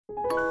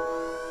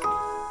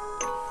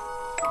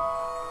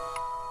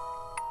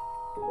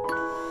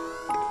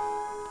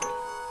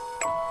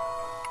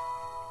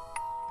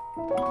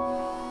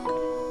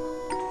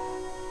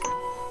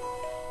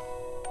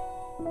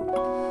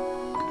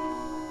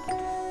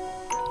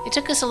It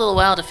took us a little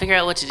while to figure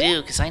out what to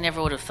do, because I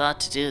never would have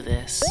thought to do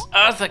this.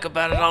 I think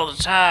about it all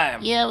the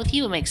time. Yeah, with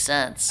you it makes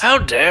sense. How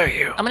dare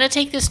you? I'm gonna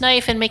take this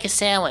knife and make a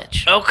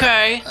sandwich.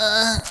 Okay.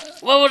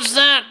 What was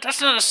that? That's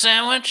not a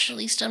sandwich. At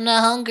least I'm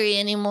not hungry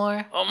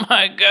anymore. Oh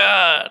my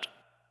god.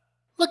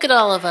 Look at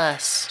all of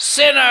us.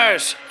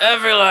 Sinners!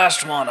 Every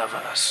last one of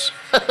us.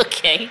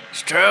 Okay.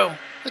 It's true.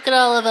 Look at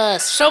all of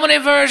us. So many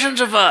versions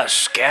of us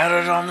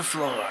scattered on the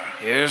floor.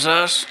 Here's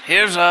us.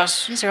 Here's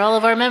us. These are all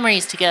of our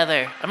memories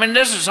together. I mean,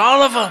 this is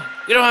all of them.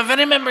 We don't have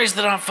any memories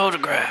that aren't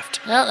photographed.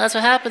 Well, that's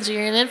what happens when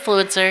you're an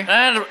influencer.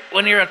 And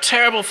when you're a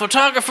terrible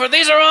photographer,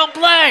 these are all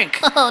blank.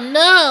 Oh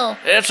no!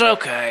 It's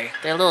okay.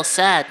 They're a little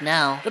sad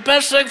now. The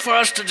best thing for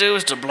us to do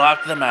is to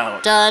block them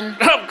out. Done.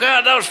 Oh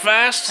god, that was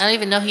fast. I don't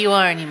even know who you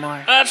are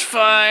anymore. That's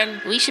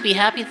fine. We should be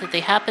happy that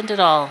they happened at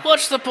all.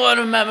 What's the point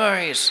of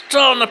memories? It's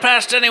all in the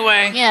past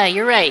anyway. Yeah,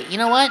 you're right. You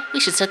know what? We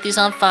should set these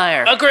on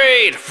fire.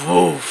 Agreed.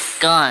 Woof.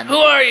 Gone. Who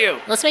are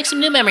you? Let's make some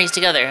new memories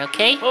together,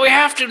 okay? Well, we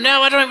have to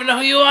now. I don't even know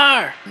who you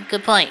are.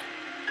 Good point.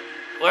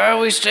 Where are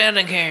we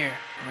standing here?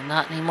 Well,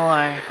 not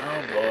anymore.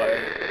 Oh boy.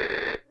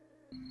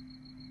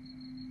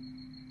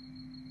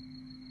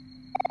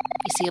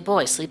 You see a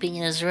boy sleeping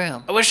in his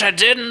room. I wish I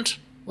didn't.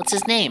 What's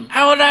his name?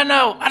 How would I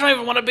know? I don't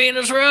even want to be in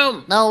his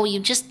room. No,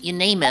 you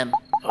name him.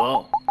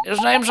 Oh.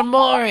 His name's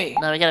Omori.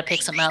 No, we gotta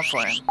pick something out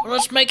for him. Well,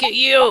 let's make it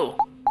you.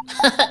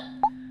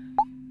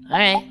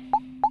 Alright.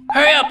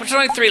 Hurry up, it's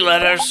only 3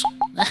 letters.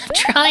 I'm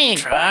trying.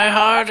 Try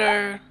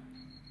harder.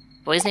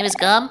 Boy's name is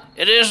Gum?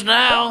 It is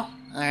now.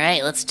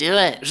 Alright, let's do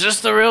it. Is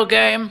this the real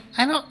game?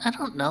 I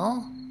don't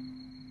know.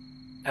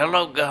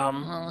 Hello,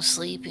 Gum. Oh, I'm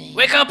sleeping.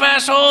 Wake up,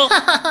 asshole!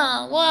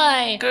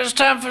 Why? 'Cause it's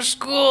time for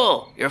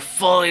school. You're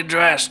fully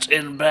dressed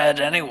in bed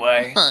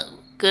anyway.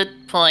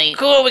 Good point.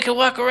 Cool, we can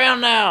walk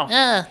around now.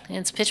 Yeah,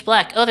 it's pitch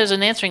black. Oh, there's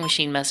an answering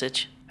machine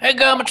message. Hey,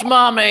 Gum, it's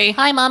Mommy.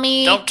 Hi,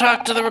 Mommy. Don't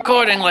talk to the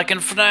recording like in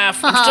FNAF.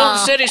 I'm still in the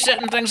city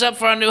setting things up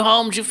for our new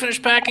home. Did you finish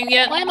packing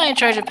yet? Why am I in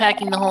charge of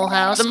packing the whole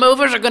house? The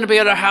movers are going to be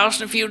at our house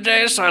in a few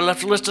days, so I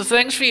left a list of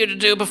things for you to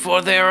do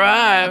before they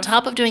arrive. On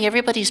top of doing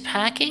everybody's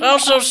packing? Oh,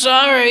 so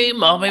sorry.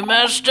 Mommy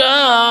messed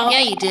up. Yeah,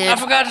 you did. I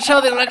forgot to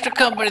tell the electric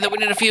company that we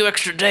need a few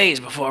extra days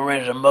before we're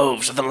ready to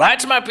move, so the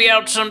lights might be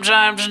out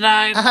sometime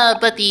tonight.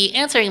 But the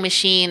answering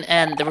machine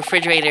and the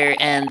refrigerator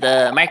and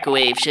the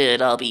microwave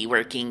should all be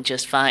working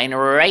just fine,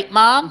 right,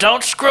 Mom?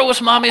 Don't screw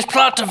with Mommy's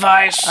plot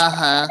device.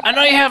 Uh-huh. I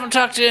know you haven't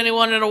talked to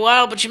anyone in a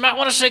while, but you might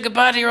want to say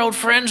goodbye to your old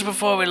friends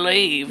before we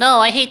leave. No,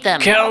 I hate them.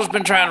 Kel's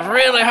been trying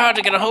really hard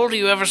to get a hold of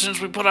you ever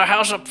since we put our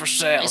house up for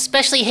sale. I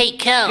especially hate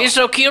Kel. He's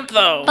so cute,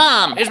 though.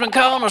 Mom. He's been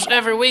calling us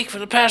every week for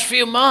the past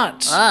few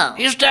months. Oh.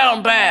 He's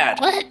down bad.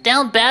 What?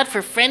 Down bad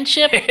for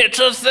friendship? It's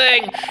a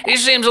thing. He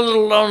seems a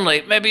little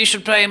lonely. Maybe you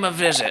should pay him a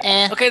visit.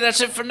 Okay,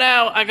 that's it for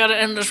now. I gotta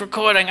end this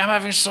recording. I'm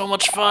having so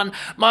much fun.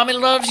 Mommy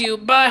loves you.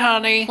 Bye,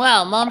 honey.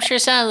 Wow, Mom sure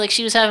sounded like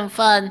she was having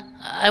fun.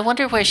 I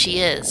wonder where she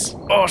is.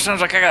 Oh, sounds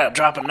like I gotta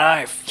drop a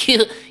knife.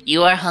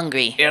 You are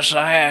hungry. Yes,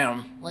 I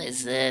am. What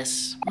is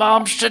this?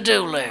 Mom's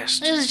to-do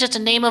list. This is just a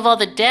name of all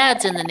the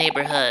dads in the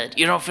neighborhood.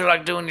 You don't feel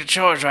like doing your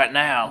chores right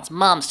now. It's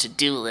Mom's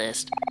to-do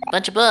list. A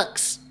bunch of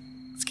books.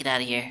 Let's get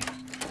out of here.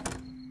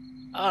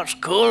 Oh, it's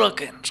cool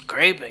looking. It's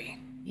creepy.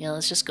 Yeah,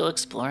 let's just go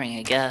exploring,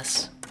 I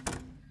guess.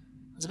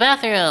 There's a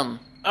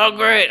bathroom. Oh,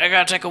 great. I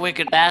gotta take a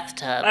wicked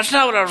Bathtub. That's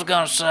not what I was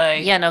gonna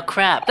say. Yeah, no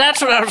crap.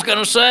 That's what I was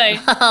gonna say.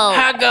 Oh.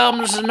 Hi, Gum.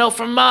 This is a note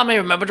from Mommy.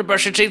 Remember to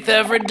brush your teeth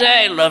every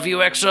day. Love you,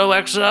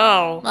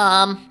 XOXO.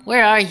 Mom,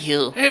 where are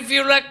you? If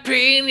you like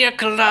pina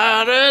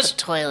coladas,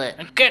 Toilet.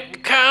 and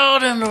get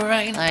caught in the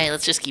rain, Alright,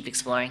 let's just keep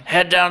exploring.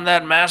 head down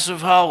that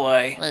massive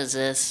hallway. What is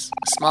this?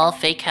 A small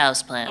fake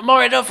houseplant.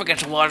 Omori, don't forget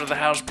to water the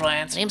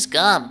houseplants. Name's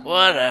Gum.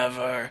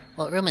 Whatever.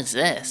 What room is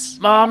this?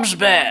 Mom's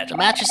bed. The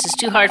mattress is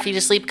too hard for you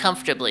to sleep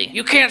comfortably.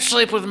 You can't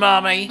sleep with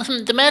Mommy.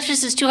 The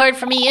mattress is too hard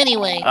for me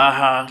anyway.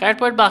 Uh-huh.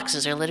 Cardboard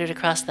boxes are littered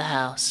across the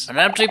house. An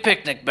empty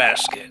picnic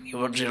basket.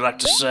 Would you like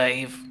to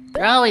save?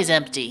 They're always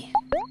empty.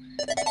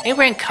 Hey,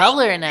 we're in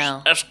color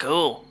now. That's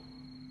cool.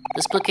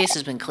 This bookcase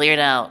has been cleared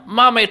out.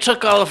 Mommy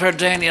took all of her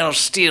Danielle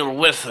steel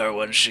with her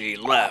when she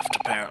left,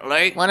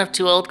 apparently. One of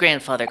 2 old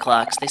grandfather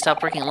clocks. They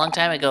stopped working a long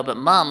time ago, but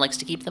Mom likes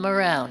to keep them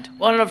around.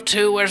 One of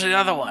 2, where's the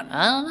other one?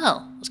 I don't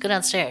know. Let's go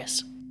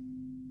downstairs.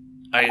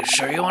 Are you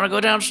sure you want to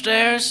go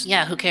downstairs?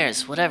 Yeah, who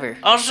cares? Whatever.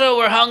 Also,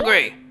 we're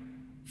hungry.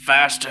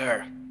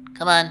 Faster.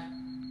 Come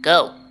on.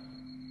 Go.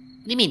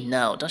 What do you mean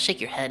no? Don't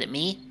shake your head at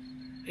me.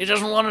 He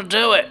doesn't want to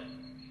do it.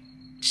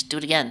 Just do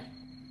it again.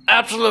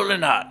 Absolutely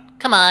not.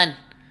 Come on.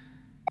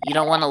 You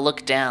don't want to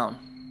look down.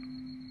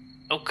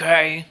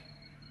 Okay.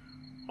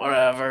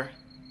 Whatever.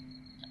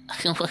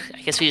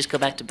 I guess we just go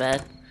back to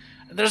bed.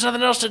 There's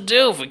nothing else to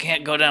do if we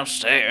can't go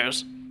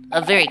downstairs.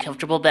 A very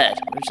comfortable bed.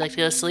 Would you like to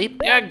go to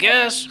sleep? Yeah, I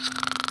guess.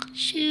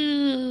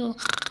 Shoo.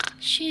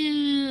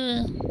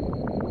 Shoo.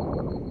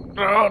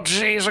 Oh,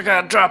 jeez, I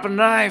gotta drop a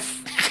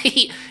knife.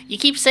 You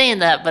keep saying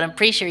that, but I'm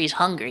pretty sure he's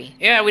hungry.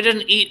 Yeah, we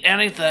didn't eat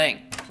anything.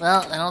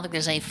 Well, I don't think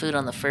there's any food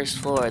on the first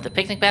floor. The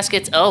picnic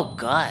basket's... Oh,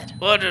 God.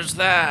 What is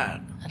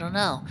that? I don't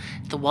know.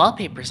 The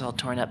wallpaper's all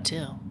torn up,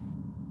 too.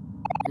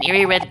 An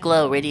eerie red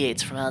glow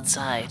radiates from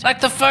outside.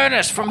 Like the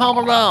furnace from Home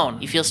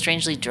Alone. You feel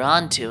strangely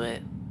drawn to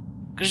it.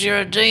 'Cause you're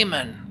a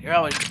demon. You're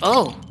always...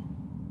 Oh!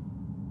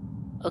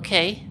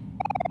 Okay.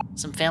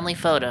 Some family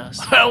photos.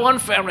 Well, one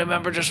family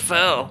member just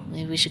fell.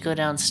 Maybe we should go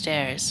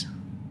downstairs.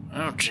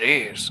 Oh,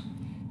 jeez.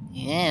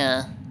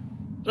 Yeah.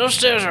 Those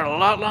stairs are a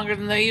lot longer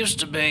than they used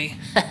to be.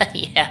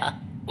 Yeah.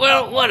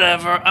 Well,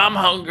 whatever. I'm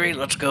hungry.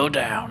 Let's go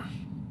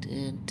down.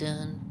 Dun,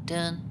 dun,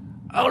 dun.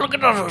 Oh, look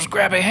at all those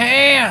grabby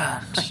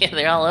hands. Yeah,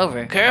 they're all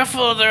over.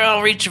 Careful, they're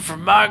all reaching for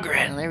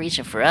Margaret. Well, they're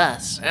reaching for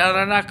us. Yeah,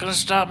 they're not gonna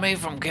stop me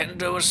from getting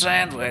to a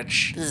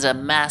sandwich. This is a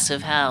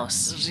massive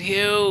house. It's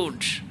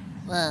huge.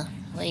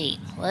 Wait,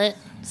 what?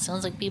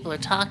 Sounds like people are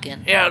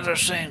talking. Yeah, they're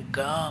saying,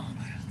 Gum,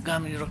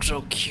 you look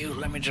so cute.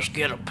 Let me just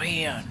get a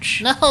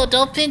pinch. No,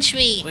 don't pinch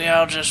me. We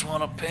all just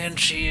want to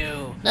pinch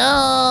you.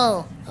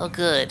 No. Oh,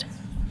 good.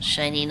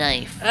 Shiny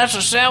knife. That's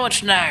a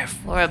sandwich knife.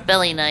 Or a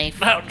belly knife.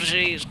 Oh,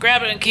 jeez.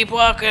 Grab it and keep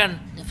walking.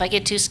 If I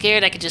get too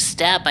scared, I could just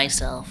stab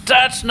myself.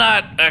 That's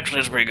not... Actually,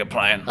 it's a pretty good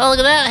plan. Oh, look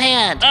at that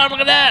hand. Oh,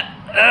 look at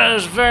that. That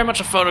is very much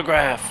a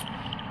photograph.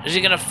 Is he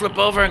gonna flip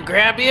over and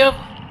grab you?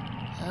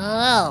 I don't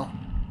know.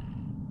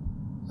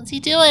 What's he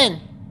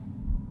doing?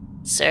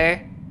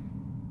 Sir?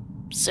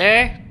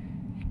 Sir?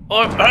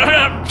 Or...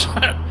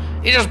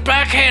 he just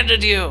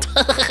backhanded you.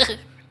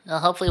 Well,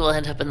 hopefully we'll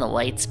end up in the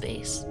white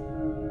space.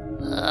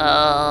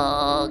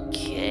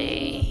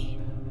 Okay.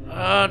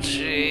 Oh,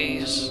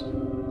 jeez.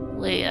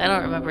 Wait, I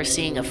don't remember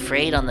seeing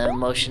afraid on the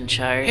emotion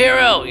chart.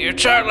 Hero, your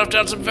chart left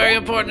out some very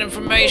important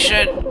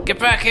information. Get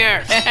back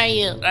here. Where are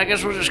you? I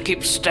guess we'll just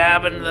keep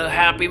stabbing the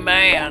happy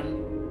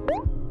man.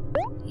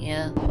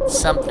 Yeah,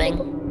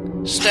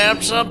 something.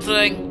 Stab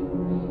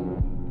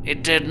something.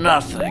 It did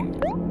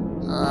nothing.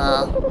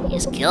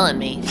 He's killing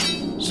me.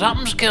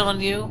 Something's killing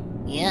you.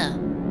 Yeah,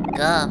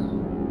 gum.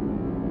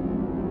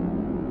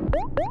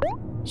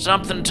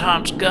 Something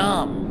taunts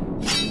Gum.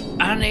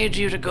 I need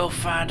you to go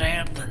find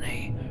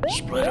Anthony.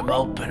 Split him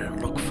open and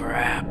look for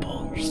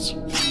apples.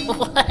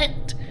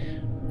 What?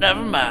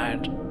 Never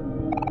mind.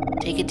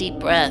 Take a deep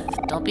breath.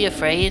 Don't be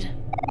afraid.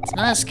 It's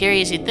not as scary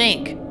as you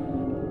think.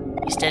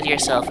 You steady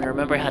yourself and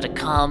remember how to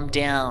calm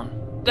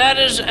down. That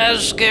is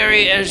as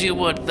scary as you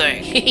would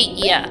think.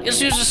 Yeah.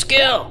 Just use a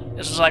skill.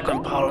 This is like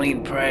when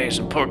Pauline prays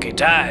and Porky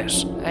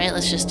dies. Alright,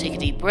 let's just take a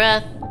deep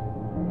breath.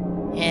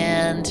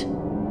 And...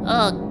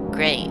 oh,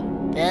 great.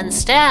 Then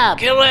stab!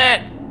 Kill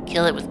it!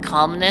 Kill it with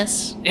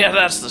calmness. Yeah,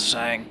 that's the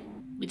saying.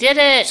 We did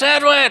it!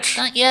 Sandwich!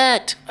 Not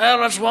yet. Well,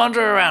 let's wander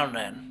around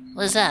then.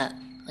 What is that?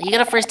 Oh, you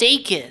got a first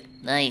aid kit.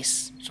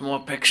 Nice. Some more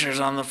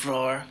pictures on the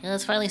floor. Yeah,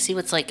 let's finally see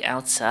what's like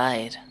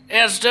outside.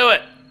 Yeah, let's do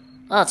it.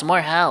 Oh, it's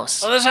more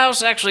house. Well, this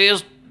house actually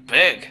is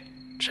big.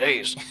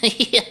 Jeez.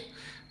 Yeah.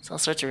 It's all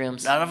sorts of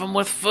rooms. None of them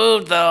with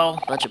food, though.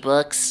 Bunch of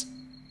books.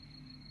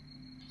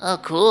 Oh,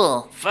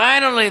 cool.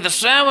 Finally, the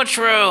sandwich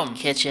room.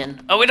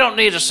 Kitchen. Oh, we don't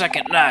need a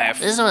second knife.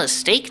 This isn't a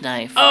steak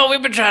knife. Oh,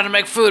 we've been trying to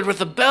make food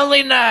with a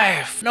belly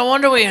knife. No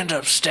wonder we end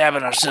up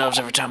stabbing ourselves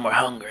every time we're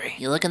hungry.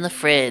 You look in the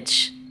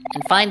fridge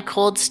and find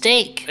cold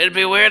steak. It'd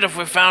be weird if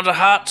we found a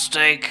hot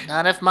steak.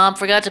 Not if Mom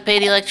forgot to pay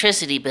the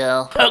electricity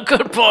bill. Oh,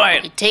 good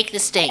point. You take the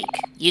steak.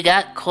 You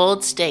got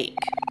cold steak.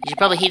 You should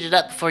probably heat it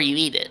up before you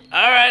eat it.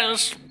 All right,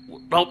 let's...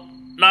 Nope,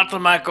 not the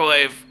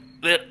microwave.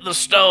 The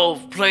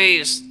stove,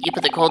 please. You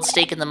put the cold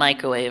steak in the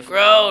microwave.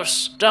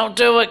 Gross. Don't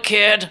do it,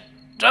 kid.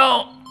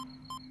 Don't.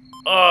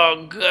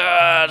 Oh,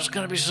 God, it's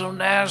gonna be so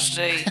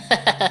nasty.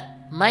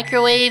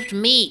 Microwaved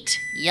meat.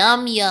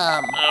 Yum,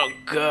 yum. Oh,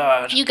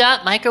 God. You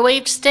got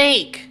microwaved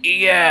steak.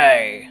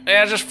 Yay.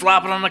 Yeah, just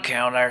flop it on the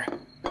counter.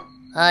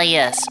 Ah,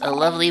 yes, a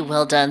lovely,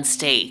 well-done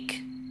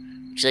steak.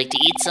 Would you like to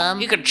eat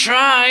some? You could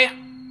try.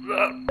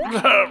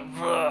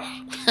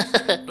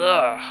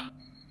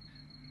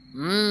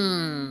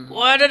 Mmm.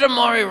 Why did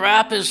Omori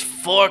wrap his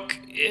fork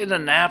in a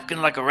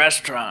napkin like a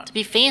restaurant? To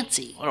be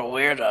fancy. What a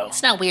weirdo.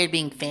 It's not weird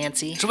being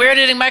fancy. It's weird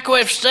eating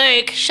microwave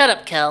steak. Shut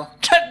up, Kel.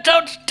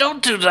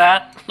 Don't do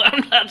that.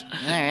 I'm not.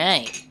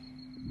 Alright.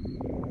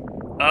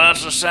 Oh,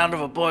 that's the sound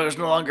of a boy who's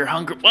no longer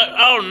hungry. What?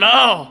 Oh,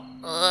 no.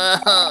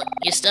 Oh,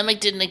 your stomach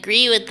didn't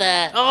agree with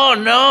that. Oh,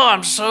 no,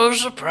 I'm so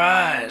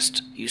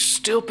surprised. You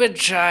stupid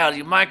child.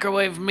 You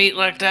microwave meat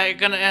like that, you're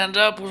gonna end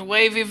up with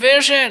wavy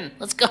vision.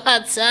 Let's go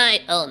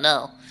outside. Oh,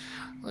 no.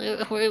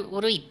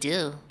 What do we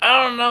do?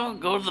 I don't know.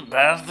 Go to the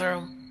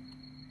bathroom.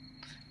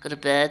 Go to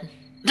bed?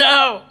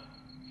 No.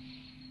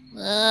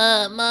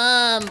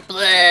 Mom.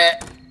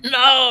 Bleh.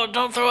 No,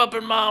 don't throw up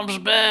in Mom's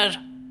bed.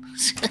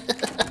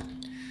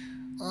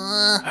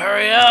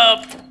 Hurry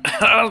up.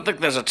 I don't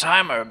think there's a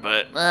timer,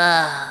 but...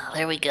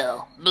 there we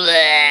go.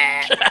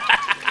 Bleh.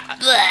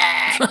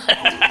 Bleh.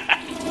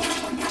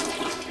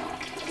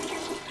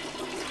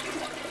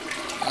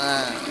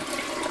 I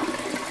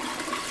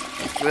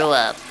threw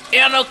up.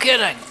 Yeah, no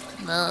kidding.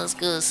 Now let's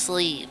go to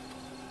sleep.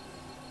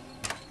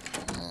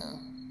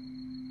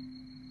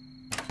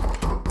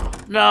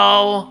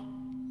 No.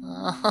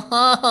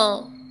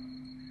 Oh.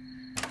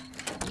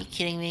 Are you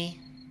kidding me?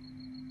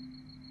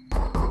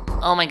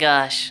 Oh my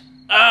gosh.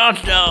 Oh,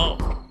 no.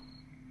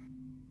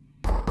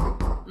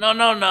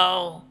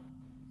 No.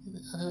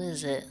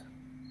 is it?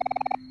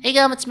 Hey,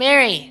 Gum, it's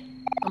Mary.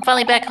 I'm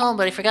finally back home,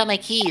 but I forgot my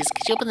keys.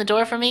 Could you open the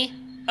door for me?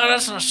 Oh,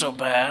 that's not so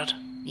bad.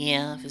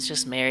 Yeah, if it's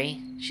just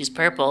Mary. She's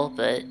purple,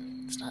 but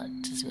it's not...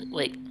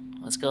 Wait,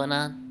 what's going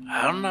on?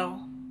 I don't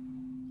know.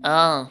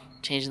 Oh,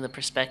 changing the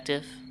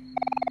perspective.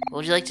 What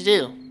would you like to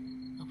do?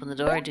 Open the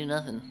door or do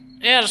nothing?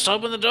 Yeah, just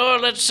open the door,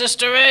 let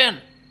sister in.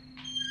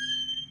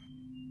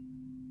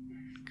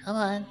 Come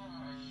on.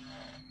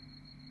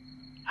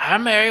 Hi,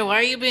 Mary, why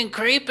are you being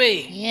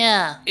creepy?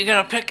 Yeah. You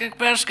got a picnic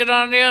basket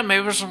on you?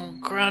 Maybe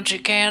some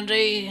crunchy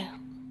candy?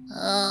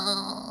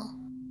 Oh.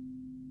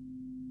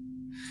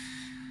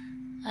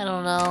 I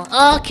don't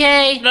know.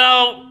 Okay.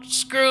 No,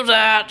 screw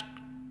that.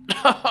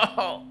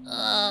 No.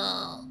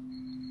 Oh.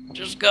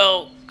 Just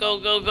go. Go,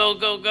 go, go,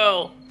 go,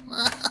 go.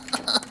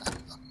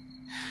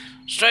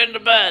 Straight into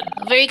bed.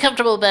 A very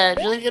comfortable bed.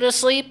 Would you like to go to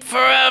sleep?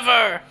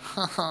 Forever.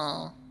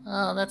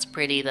 Oh, that's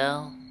pretty,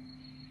 though.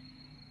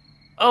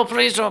 Oh,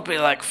 please don't be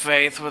like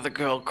Faith where the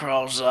girl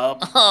crawls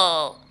up.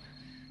 Oh.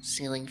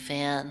 Ceiling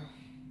fan.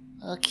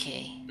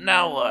 Okay.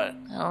 Now what?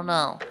 I don't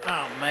know.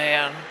 Oh,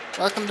 man.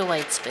 Welcome to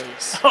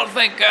whitespace. Oh,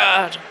 thank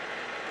God.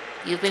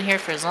 You've been here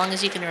for as long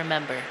as you can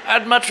remember.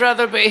 I'd much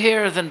rather be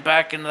here than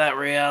back in that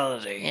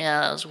reality.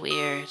 Yeah, that was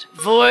weird.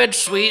 Void,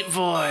 sweet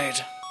void.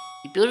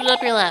 You booted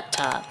up your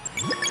laptop.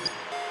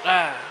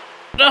 Ah.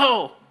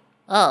 No.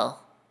 Oh,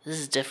 this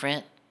is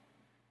different.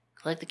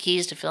 Collect the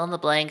keys to fill in the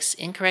blanks.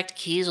 Incorrect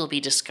keys will be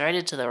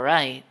discarded to the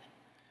right.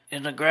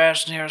 In the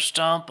grass near a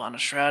stump on a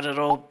shrouded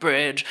old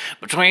bridge,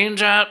 between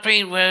giant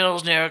paint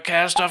wheels near a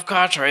cast-off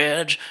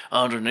cartridge,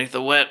 underneath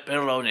a wet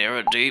pillow near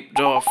a deep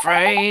door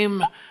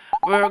frame,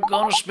 we're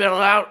gonna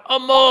spell out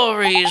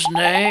Omori's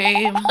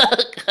name.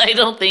 I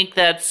don't think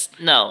that's...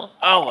 No.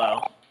 Oh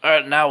well.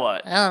 Alright, now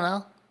what? I don't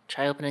know.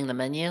 Try opening the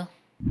menu.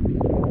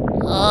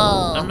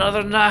 Oh.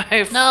 Another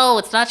knife. No,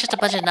 it's not just a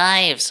bunch of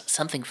knives.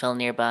 Something fell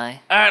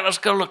nearby. Alright, let's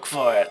go look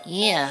for it.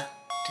 Yeah.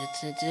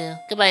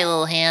 Goodbye,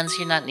 little hands.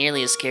 You're not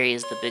nearly as scary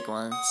as the big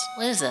ones.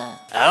 What is that?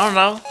 I don't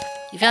know.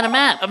 You found a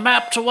map. A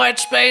map to white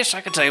space?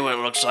 I can tell you what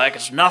it looks like.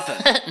 It's nothing.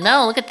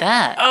 No, look at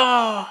that.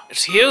 Oh,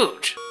 it's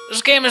huge.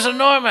 This game is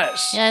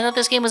enormous. Yeah, I thought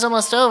this game was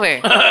almost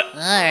over.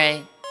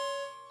 Alright.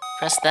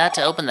 Press that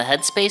to open the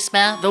headspace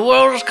map? The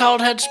world is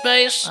called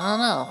Headspace? I don't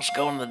know. Let's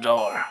go in the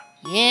door.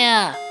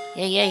 Yeah.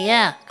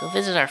 Yeah. Go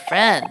visit our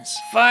friends.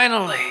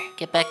 Finally.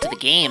 Get back to the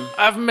game.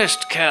 I've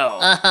missed Kel.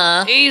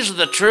 Uh-huh. He's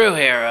the true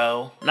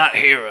hero. Not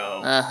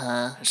hero.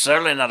 Uh-huh. And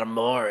certainly not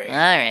Omori.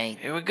 Alright.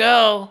 Here we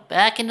go.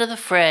 Back into the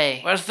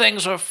fray. Where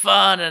things are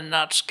fun and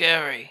not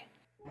scary.